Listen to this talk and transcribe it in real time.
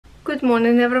Good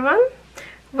morning everyone,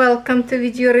 welcome to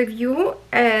video review.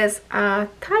 As a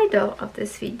title of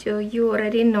this video, you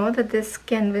already know that this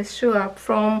canvas show up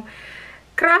from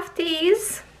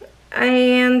Craftease,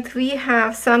 and we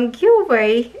have some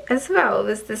giveaway as well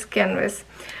with this canvas,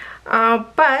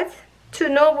 but to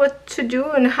know what to do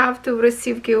and how to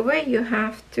receive giveaway, you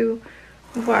have to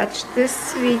watch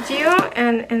this video,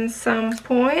 and in some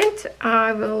point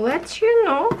I will let you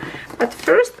know. But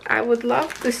first I would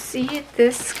love to see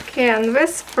this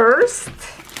canvas first.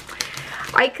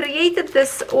 I created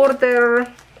this order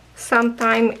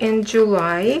sometime in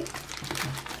July,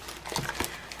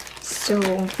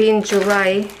 so being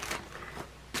July,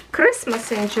 Christmas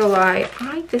in July,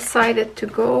 I decided to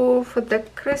go for the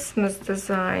Christmas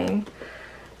design.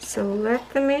 So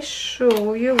let me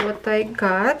show you what I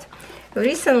got.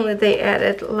 Recently they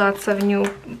added lots of new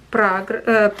product,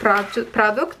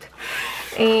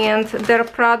 and their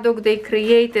product they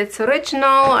created, it's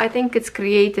original. I think it's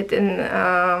created in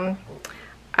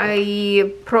a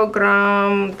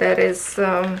program that is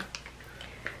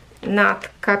not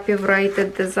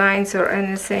copyrighted designs or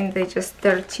anything. They just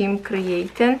their team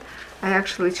created. I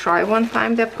actually tried one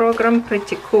time the program,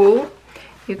 pretty cool.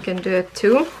 You can do it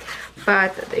too.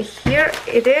 But here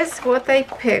it is what I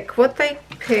pick. What I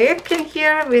pick in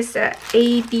here with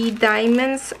AB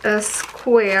diamonds, a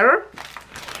square.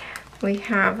 We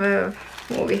have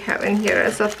what we have in here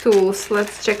as a tools.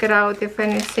 Let's check it out if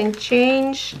anything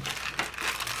changed.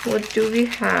 What do we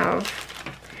have?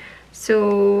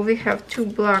 So we have 2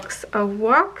 blocks of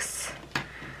wax,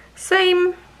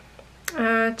 same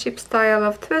cheap style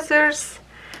of tweezers.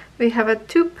 We have a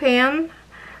 2 pen,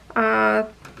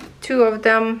 2 of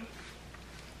them.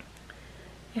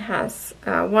 It has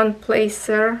 1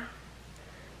 placer,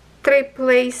 3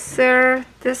 placer.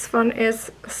 This one is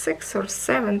 6 or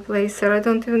 7 placer. I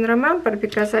don't even remember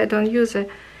because I don't use it.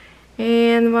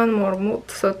 And 1 more,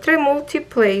 so 3 multi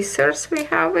placers we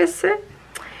have with it.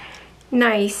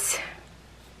 Nice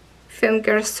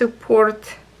finger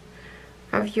support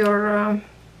of your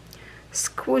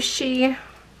squishy.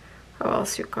 How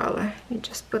else you call it? You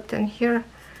just put in here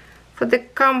for the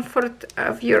comfort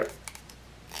of your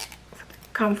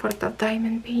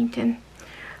diamond painting.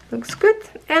 Looks good.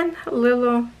 And a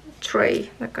little tray,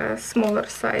 like a smaller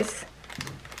size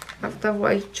of the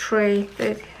white tray.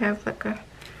 They have like a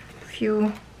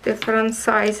few different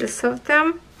sizes of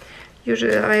them.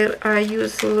 Usually I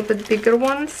use a little bit bigger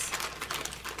ones.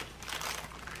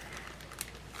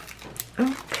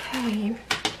 Okay,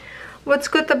 what's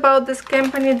good about this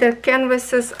company, their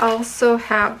canvases also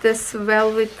have this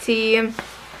velvety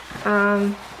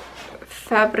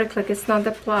fabric, like it's not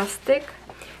the plastic,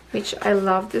 which I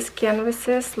love. This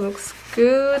canvases looks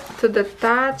good to the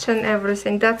touch and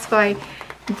everything. That's why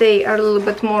they are a little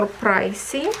bit more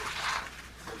pricey.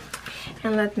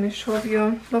 And let me show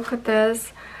you, look at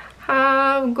this,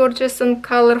 how gorgeous and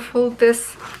colorful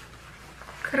this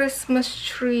Christmas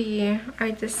tree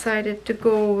I decided to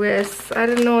go with. I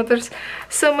don't know, there's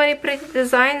so many pretty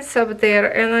designs up there,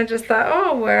 and I just thought,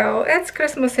 oh well, it's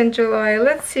Christmas in July,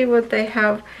 let's see what they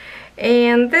have.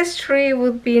 And this tree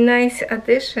would be a nice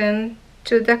addition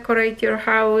to decorate your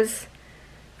house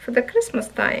for the Christmas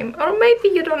time. Or maybe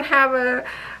you don't have a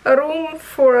room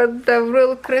for the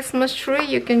real Christmas tree,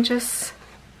 you can just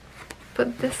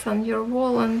put this on your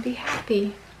wall and be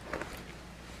happy.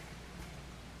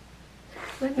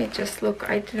 Let me just look,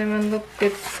 I didn't even look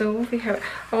good. So we have,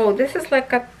 oh, this is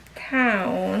like a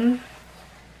town,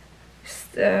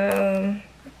 the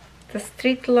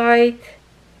street light.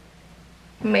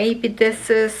 Maybe this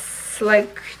is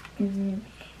like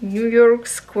New York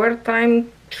Square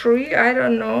time tree, I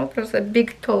don't know. There's a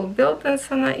big tall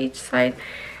buildings on each side.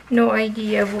 No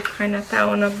idea what kind of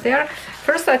town up there.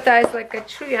 First I thought it's like a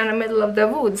tree in the middle of the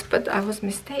woods, but I was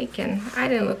mistaken. I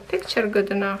didn't look picture good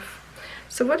enough.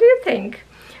 So what do you think?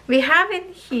 We have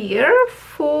in here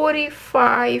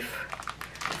 45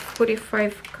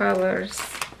 colors,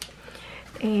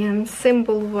 and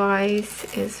symbol wise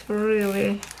is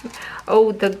really,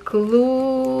 oh, the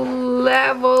glue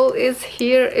level is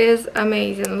here is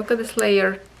amazing. Look at this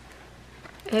layer,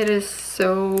 it is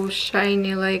so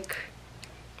shiny like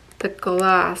the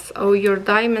glass. Oh, your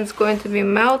diamond's going to be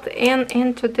melt in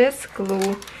into this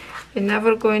glue. You're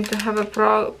never going to have a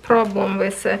problem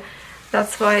with it.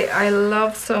 That's why I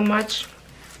love so much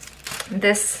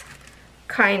this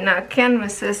kind of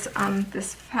canvases on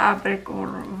this fabric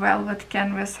or velvet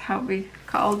canvas, how we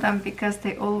call them, because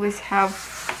they always have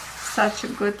such a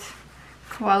good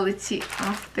quality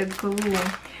of the glue.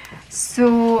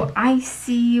 So I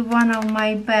see one of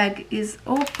my bag is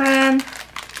open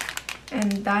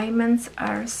and diamonds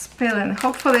are spilling.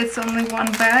 Hopefully it's only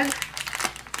one bag.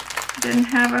 didn't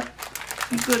have a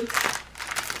good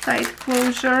tight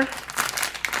closure.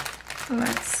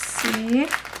 Let's see.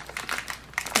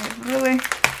 I really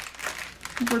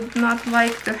would not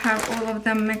like to have all of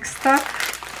them mixed up.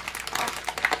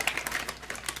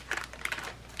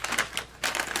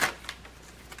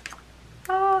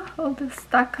 Oh, all this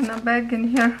stuck in a bag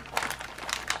in here.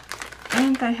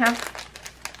 And I have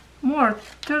more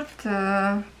third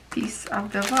piece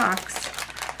of the wax.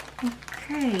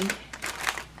 Okay,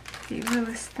 they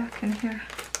really stuck in here.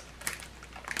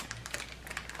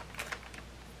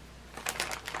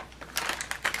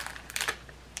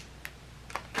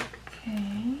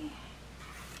 Okay.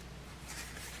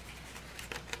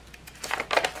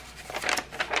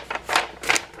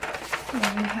 So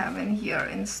we have in here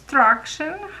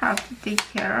instruction how to take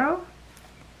care of.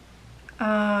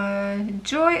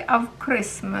 Joy of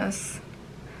Christmas.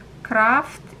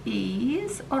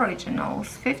 Craftease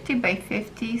Originals, 50 by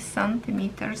 50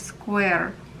 centimeters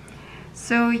square.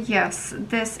 So yes,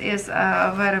 this is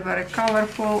very, very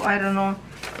colorful. I don't know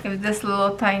if this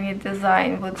little tiny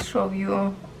design would show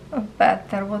you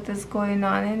better what is going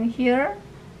on in here.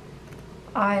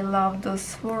 I love those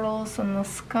swirls on the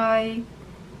sky,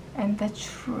 and the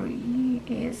tree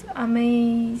is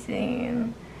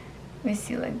amazing. We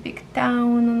see like big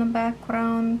town in the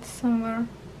background somewhere.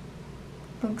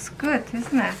 Looks good,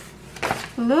 isn't it?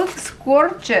 Looks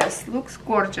gorgeous, looks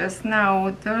gorgeous.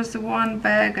 Now there's one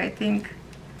bag, I think.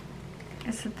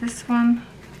 Is it this one?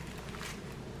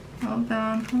 Hold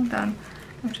on, hold on.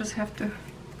 I just have to.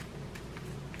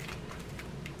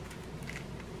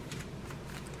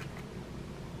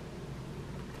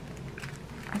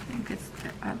 I think it's the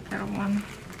other one.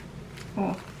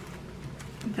 Oh,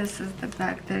 this is the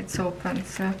bag that it's open.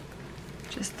 So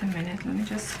just a minute, let me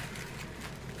just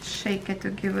shake it to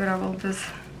get rid of all this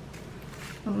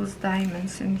loose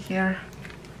diamonds in here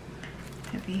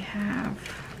that we have.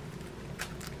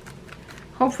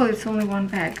 Hopefully it's only one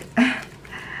bag.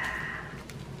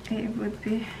 It would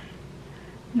be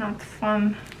not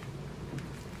fun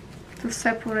to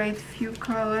separate few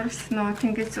colors. No, I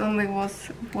think it's only was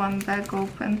one bag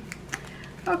open.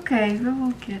 Okay, we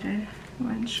will get it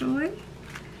eventually.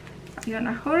 Are you in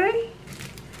a hurry?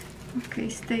 Okay,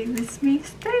 stay with me,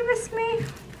 stay with me.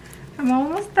 I'm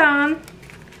almost done.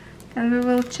 Then we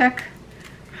will check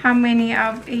how many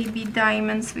of AB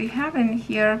diamonds we have in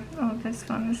here. Oh, this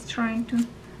one is trying to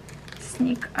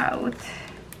sneak out.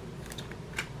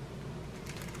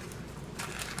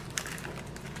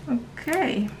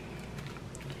 Okay.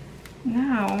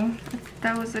 Now,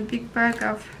 that was a big bag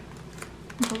of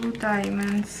blue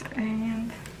diamonds,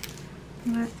 and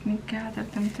let me gather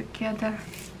them together.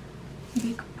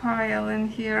 Big pile in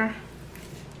here.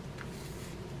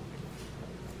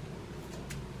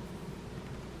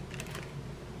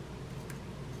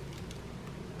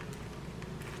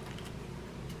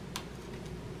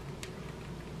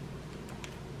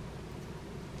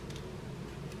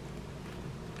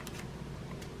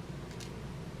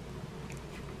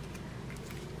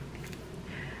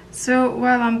 So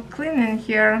while I'm cleaning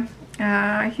here,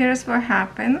 here's what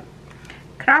happened.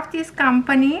 Craftsyart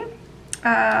company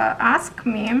asked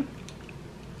me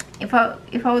if I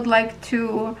would like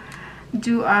to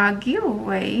do a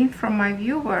giveaway from my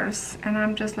viewers, and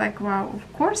I'm just like, wow,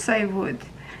 of course I would.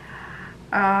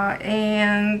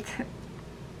 And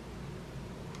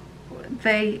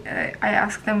I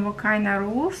asked them what kind of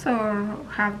rules or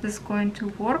how this going to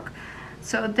work.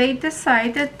 So they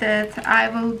decided that I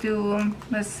will do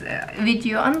this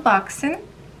video unboxing,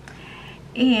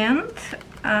 and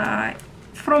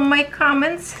from my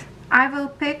comments I will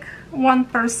pick one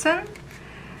person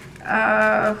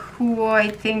who I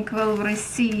think will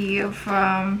receive,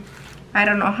 I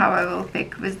don't know how I will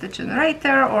pick, with the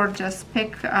generator or just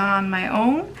pick on my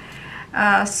own.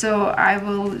 So I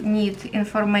will need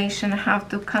information how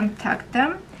to contact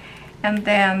them, and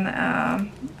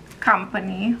then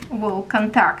company will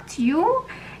contact you,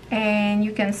 and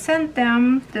you can send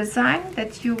them design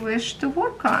that you wish to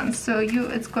work on. So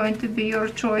it's going to be your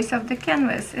choice of the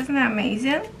canvas. Isn't that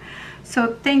amazing?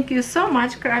 So thank you so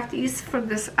much, Craftease, for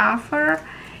this offer,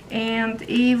 and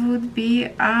it would be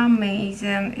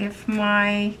amazing if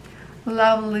my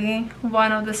lovely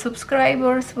one of the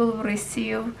subscribers will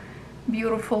receive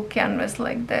beautiful canvas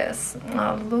like this.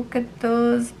 Look at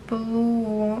those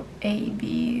blue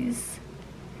ABs.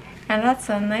 And that's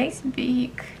a nice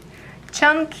big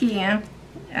chunky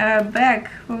bag.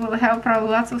 We will have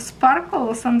probably lots of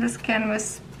sparkles on this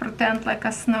canvas, pretend like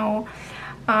a snow.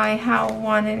 I have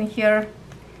one in here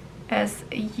as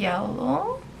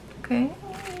yellow. Okay,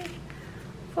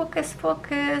 focus,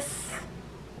 focus.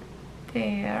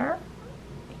 There,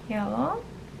 yellow.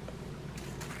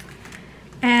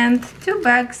 and 2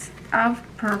 bags of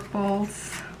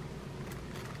purples.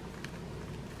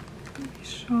 Let me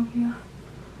show you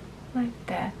like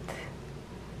that.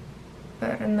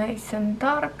 Very nice and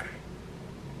dark,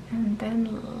 and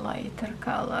then lighter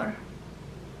color.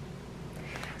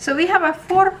 So we have a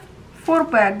four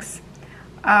bags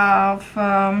of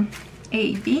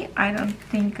AB. I don't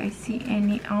think I see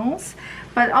any else,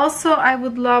 but also I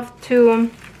would love to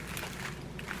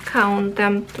count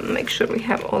them to make sure we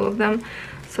have all of them.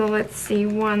 So let's see,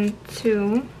 1,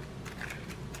 2,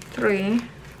 3,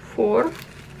 4,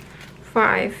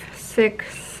 5,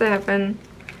 6, 7,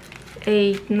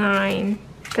 8, 9,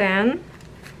 10,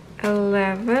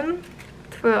 11,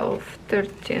 12,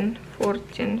 13,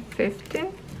 14,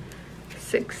 15,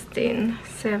 16,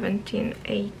 17,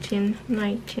 18,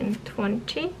 19,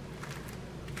 20,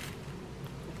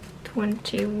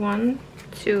 21,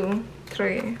 2,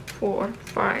 3, 4,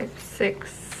 5,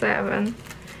 6, 7,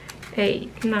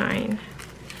 8, 9,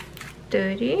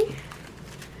 30,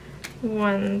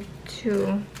 1,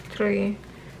 2, 3,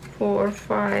 4,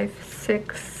 5,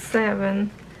 6,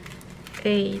 7,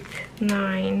 8,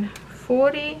 9,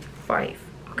 45.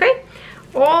 Okay,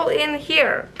 all in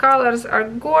here. Colors are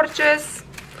gorgeous,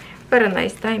 very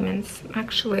nice diamonds.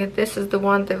 Actually, this is the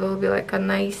one that will be like a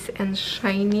nice and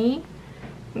shiny,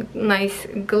 nice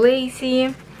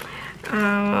glazy.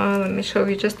 Let me show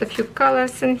you just a few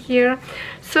colors in here.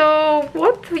 So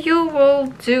what you will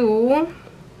do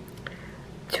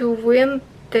to win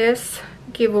this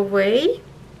giveaway,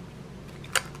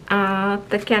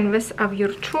 the canvas of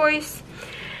your choice,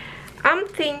 I'm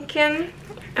thinking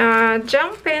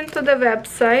jump into the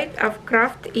website of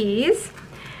Craftease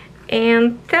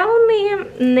and tell me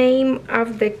name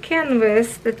of the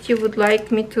canvas that you would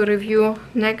like me to review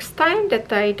next time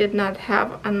that I did not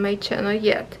have on my channel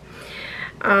yet.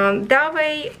 That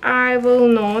way I will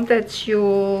know that you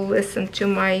listen to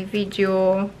my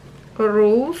video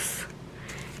rules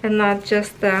and not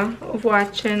just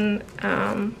watching,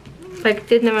 like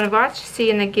didn't even watch,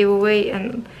 seeing a giveaway,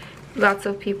 and lots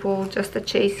of people just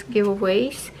chase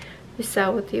giveaways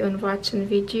without even watching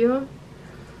video.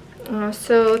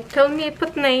 So tell me,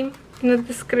 put name in the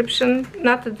description,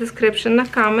 not the description, the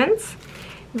comments,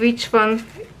 which one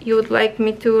you would like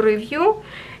me to review.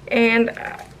 And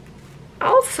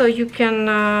also you can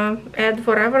add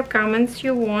whatever comments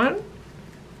you want,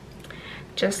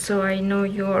 just so I know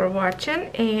you are watching,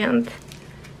 and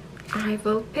I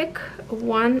will pick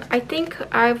one. I think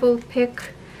I will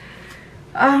pick,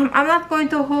 I'm not going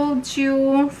to hold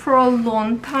you for a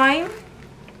long time.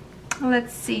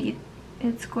 Let's see,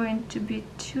 it's going to be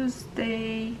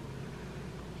Tuesday.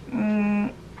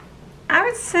 I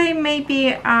would say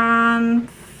maybe on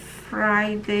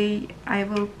Friday I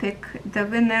will pick the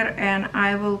winner and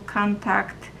I will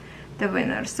contact the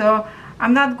winner. So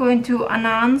I'm not going to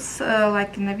announce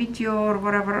like in a video or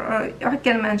whatever, I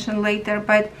can mention later,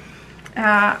 but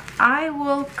I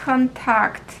will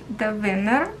contact the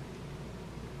winner,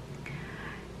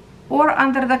 or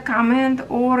under the comment,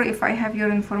 or if I have your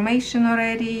information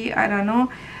already, I don't know.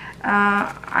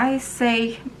 I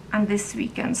say on this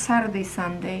weekend, Saturday,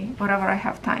 Sunday, whatever I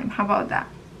have time. How about that?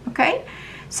 Okay,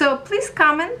 so please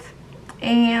comment,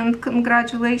 and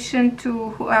congratulations to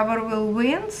whoever will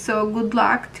win. So good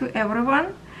luck to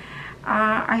everyone.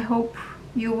 I hope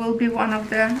you will be one of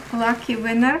the lucky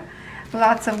winner.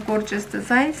 Lots of gorgeous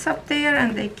designs up there,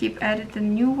 and they keep adding a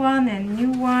new one and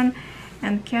new one,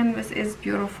 and canvas is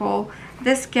beautiful.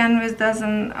 This canvas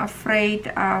doesn't afraid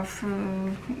of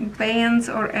bands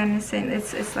or anything.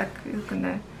 It's like you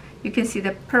can see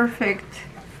the perfect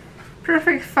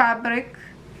fabric.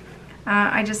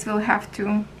 I just will have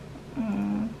to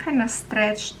kind of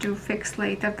stretch to fix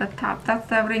later the top. That's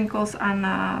the wrinkles on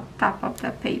the top of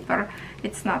the paper.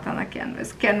 It's not on a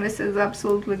canvas. Canvas is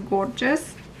absolutely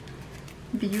gorgeous.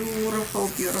 Beautiful,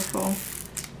 beautiful,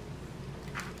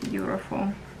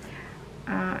 beautiful.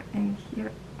 And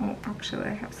here, oh, actually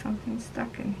I have something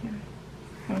stuck in here.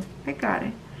 Oh, I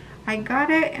got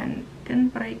it and didn't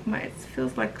break my, it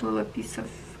feels like a little piece of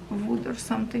wood or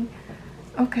something.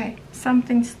 Okay,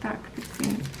 something stuck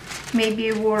between, maybe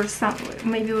it was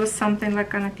something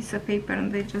like on a piece of paper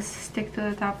and they just stick to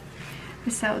the top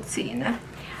without seeing it.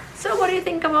 So what do you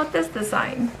think about this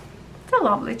design? It's a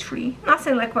lovely tree,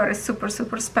 nothing like very super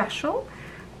special,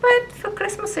 but for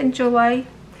Christmas in July.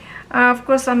 Of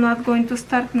course I'm not going to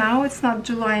start now, it's not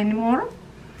July anymore,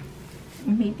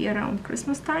 maybe around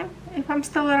Christmas time if I'm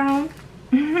still around.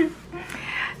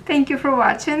 Thank you for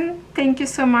watching. Thank you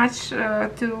so much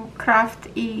to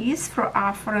Craftease for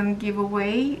offering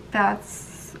giveaway.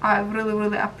 That's, I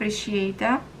really appreciate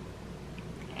that.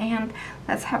 And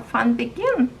let's have fun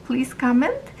begin. Please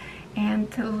comment and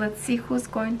let's see who's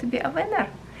going to be a winner.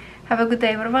 Have a good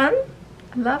day, everyone.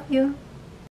 I love you.